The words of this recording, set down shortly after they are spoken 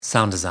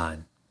Sound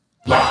design.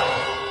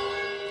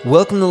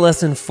 Welcome to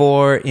lesson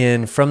 4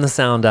 in From the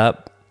Sound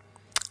Up.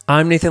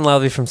 I'm Nathan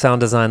Lalvey from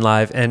Sound Design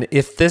Live, and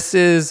if this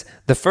is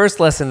the first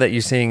lesson that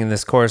you're seeing in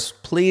this course,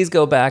 please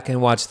go back and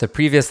watch the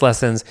previous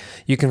lessons.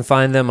 You can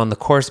find them on the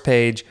course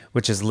page,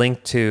 which is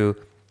linked to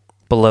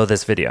below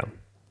this video.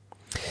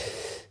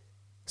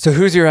 So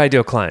who's your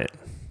ideal client?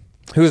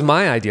 Who's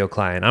my ideal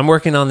client? I'm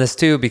working on this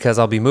too because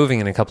I'll be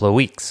moving in a couple of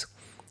weeks.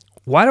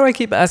 Why do I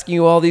keep asking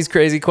you all these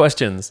crazy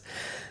questions?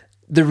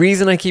 The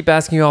reason I keep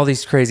asking you all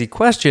these crazy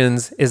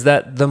questions is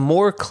that the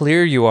more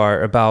clear you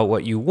are about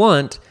what you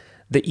want,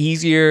 the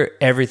easier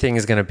everything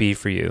is going to be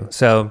for you.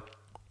 So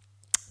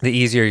the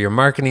easier your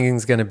marketing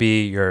is going to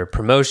be, your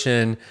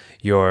promotion,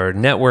 your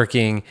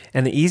networking,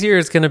 and the easier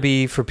it's going to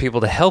be for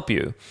people to help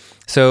you.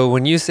 So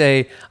when you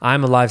say,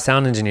 I'm a live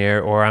sound engineer,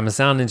 or I'm a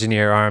sound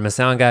engineer, or I'm a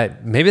sound guy,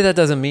 maybe that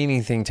doesn't mean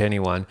anything to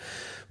anyone.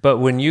 But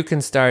when you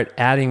can start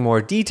adding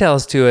more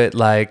details to it,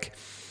 like,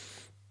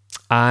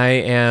 I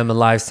am a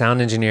live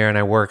sound engineer and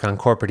I work on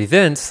corporate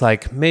events,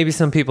 like maybe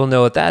some people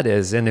know what that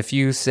is. And if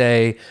you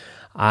say,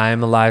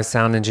 I'm a live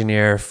sound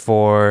engineer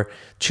for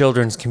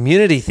children's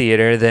community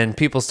theater, then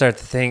people start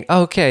to think,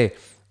 okay,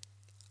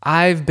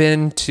 I've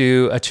been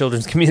to a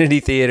children's community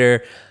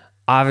theater.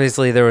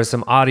 Obviously, there was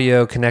some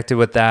audio connected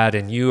with that,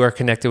 and you are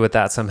connected with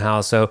that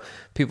somehow. So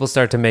people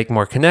start to make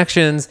more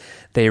connections.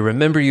 They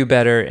remember you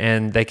better,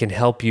 and they can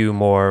help you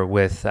more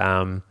with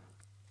the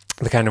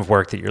kind of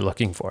work that you're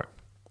looking for.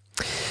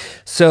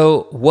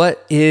 So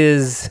what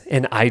is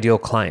an ideal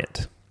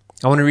client?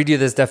 I want to read you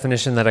this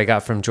definition that I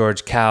got from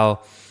George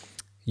Kao.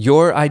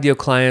 Your ideal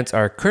clients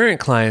are current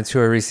clients who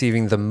are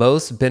receiving the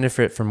most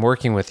benefit from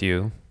working with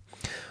you,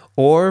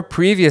 or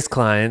previous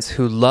clients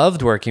who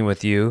loved working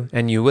with you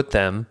and you with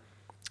them,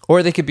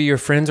 or they could be your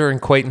friends or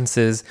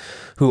acquaintances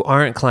who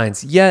aren't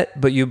clients yet,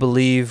 but you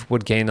believe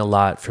would gain a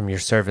lot from your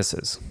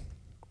services.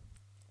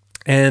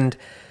 And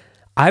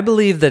I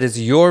believe that it's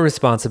your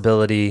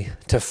responsibility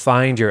to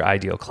find your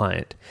ideal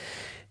client,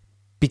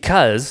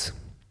 because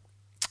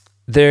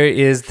there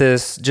is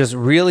this just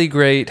really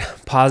great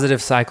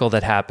positive cycle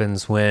that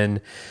happens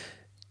when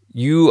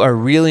you are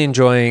really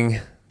enjoying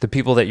the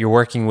people that you're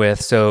working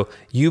with. So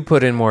you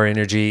put in more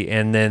energy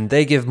and then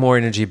they give more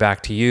energy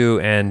back to you.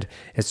 And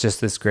it's just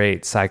this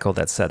great cycle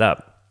that's set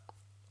up.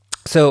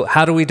 So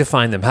how do we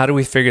define them? How do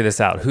we figure this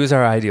out? Who's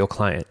our ideal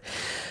client?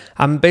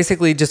 I'm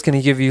basically just going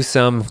to give you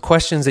some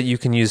questions that you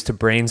can use to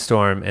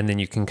brainstorm, and then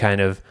you can kind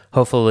of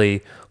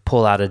hopefully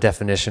pull out a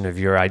definition of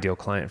your ideal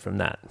client from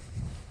that.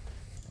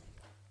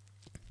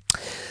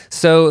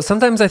 So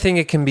sometimes I think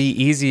it can be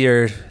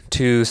easier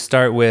to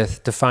start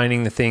with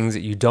defining the things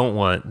that you don't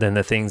want than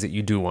the things that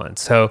you do want.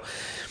 So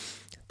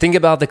think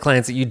about the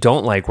clients that you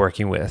don't like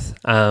working with.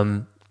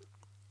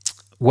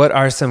 What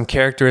are some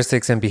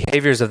characteristics and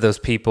behaviors of those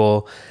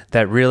people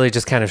that really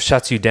just kind of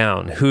shuts you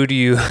down? Who do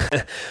you,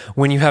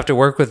 when you have to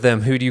work with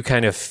them, who do you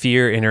kind of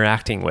fear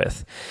interacting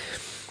with?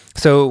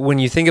 So when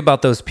you think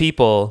about those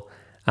people,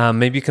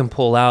 maybe you can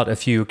pull out a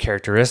few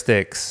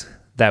characteristics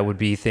that would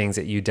be things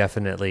that you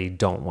definitely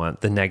don't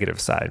want, the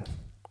negative side.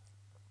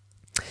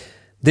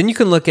 Then you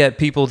can look at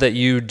people that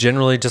you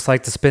generally just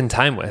like to spend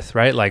time with,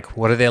 right? Like,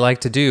 what do they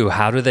like to do?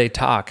 How do they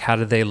talk? How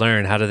do they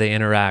learn? How do they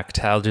interact?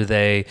 How do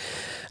they,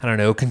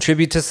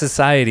 contribute to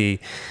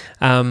society?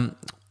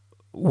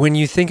 When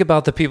you think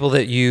about the people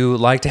that you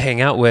like to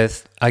hang out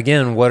with,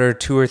 again, what are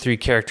 2 or 3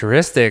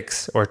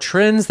 characteristics or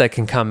trends that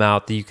can come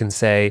out that you can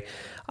say,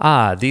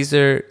 these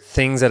are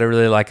things that I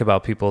really like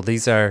about people.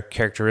 These are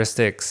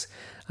characteristics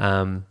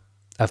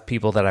of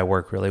people that I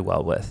work really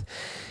well with.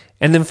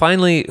 And then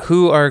finally,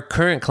 who are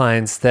current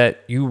clients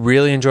that you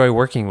really enjoy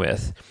working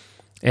with?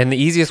 And the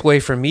easiest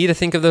way for me to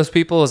think of those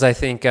people is I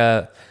think,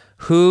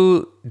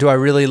 who do I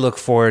really look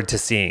forward to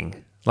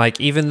seeing? Like,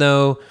 even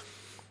though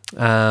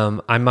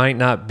I might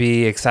not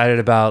be excited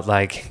about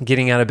like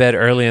getting out of bed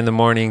early in the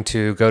morning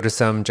to go to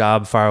some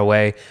job far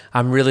away,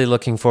 I'm really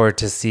looking forward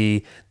to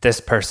see this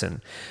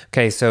person.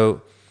 Okay,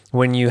 so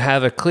when you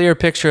have a clear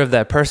picture of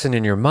that person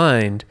in your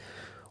mind,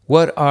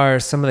 what are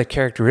some of the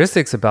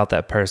characteristics about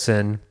that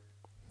person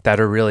that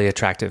are really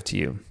attractive to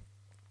you?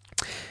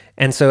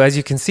 And so as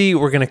you can see,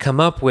 we're going to come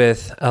up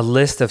with a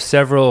list of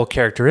several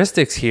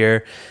characteristics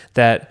here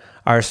that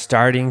are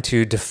starting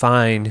to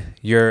define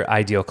your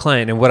ideal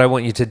client. And what I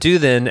want you to do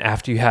then,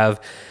 after you have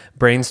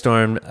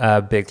brainstormed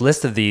a big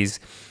list of these,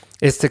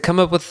 is to come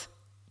up with,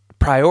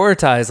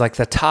 prioritize like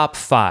the top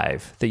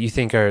 5 that you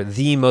think are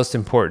the most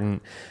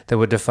important that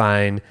would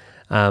define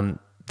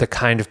the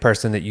kind of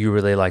person that you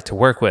really like to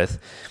work with.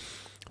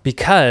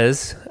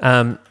 Because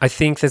I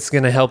think that's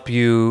going to help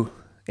you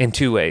in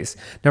 2 ways.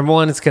 Number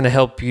one, it's going to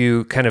help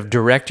you kind of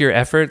direct your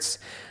efforts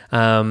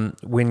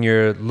when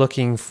you're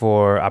looking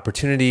for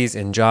opportunities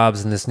and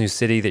jobs in this new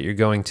city that you're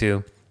going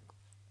to.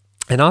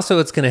 And also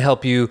it's going to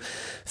help you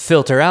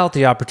filter out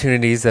the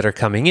opportunities that are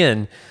coming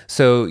in.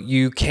 So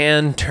you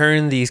can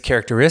turn these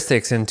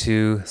characteristics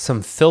into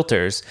some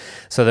filters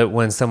so that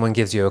when someone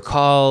gives you a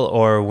call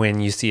or when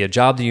you see a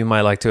job that you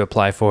might like to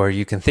apply for,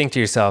 you can think to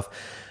yourself,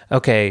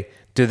 okay,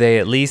 do they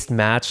at least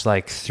match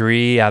like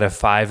 3 out of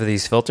 5 of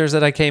these filters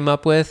that I came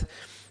up with?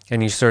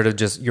 And you sort of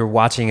you're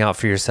watching out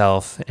for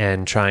yourself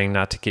and trying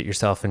not to get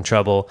yourself in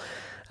trouble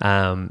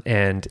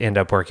and end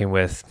up working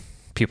with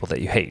people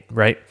that you hate,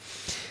 right?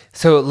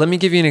 So let me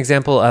give you an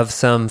example of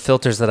some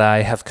filters that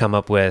I have come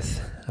up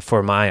with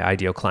for my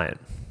ideal client.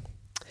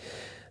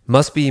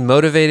 Must be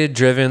motivated,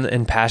 driven,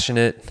 and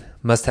passionate.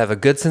 Must have a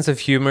good sense of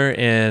humor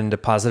and a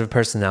positive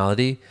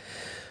personality.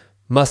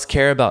 Must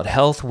care about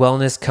health,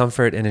 wellness,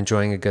 comfort, and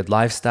enjoying a good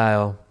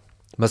lifestyle.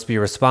 Must be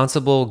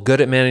responsible, good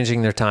at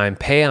managing their time,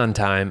 pay on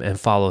time, and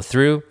follow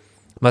through.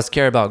 Must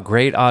care about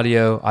great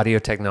audio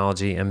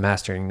technology, and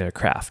mastering their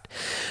craft.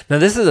 Now,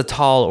 this is a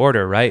tall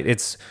order, right?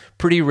 It's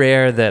pretty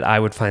rare that I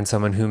would find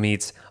someone who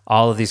meets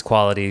all of these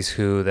qualities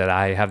that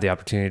I have the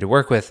opportunity to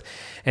work with.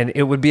 And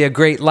it would be a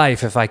great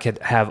life if I could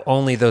have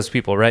only those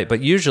people, right?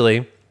 But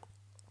usually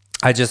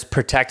I just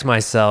protect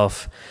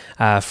myself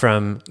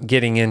from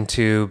getting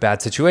into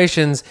bad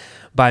situations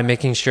by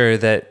making sure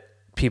that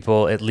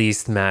people at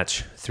least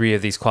match 3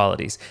 of these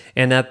qualities.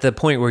 And at the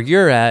point where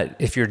you're at,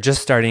 if you're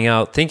just starting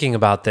out thinking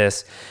about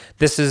this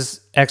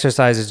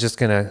exercise is just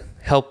going to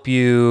help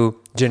you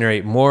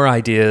generate more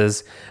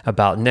ideas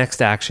about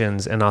next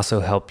actions and also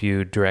help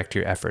you direct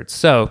your efforts.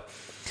 So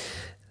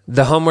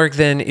the homework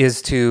then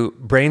is to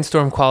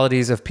brainstorm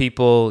qualities of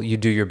people you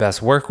do your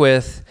best work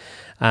with.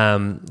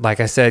 Like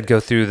I said, go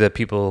through the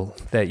people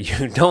that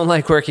you don't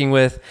like working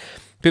with,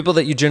 people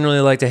that you generally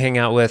like to hang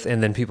out with,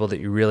 and then people that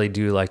you really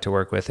do like to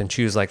work with, and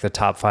choose like the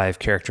top 5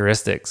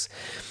 characteristics.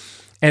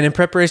 And in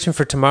preparation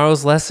for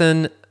tomorrow's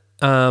lesson,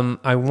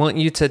 I want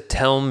you to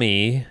tell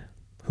me,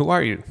 who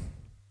are you?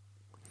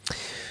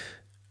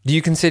 Do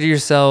you consider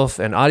yourself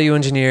an audio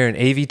engineer, an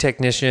AV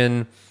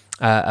technician,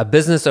 a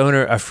business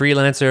owner, a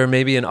freelancer,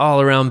 maybe an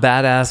all-around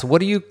badass? What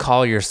do you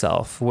call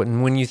yourself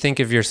when you think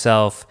of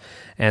yourself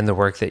and the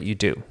work that you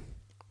do?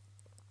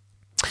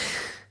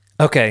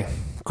 Okay.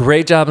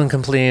 Great job in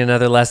completing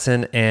another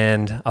lesson,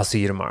 and I'll see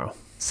you tomorrow.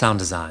 Sound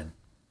design.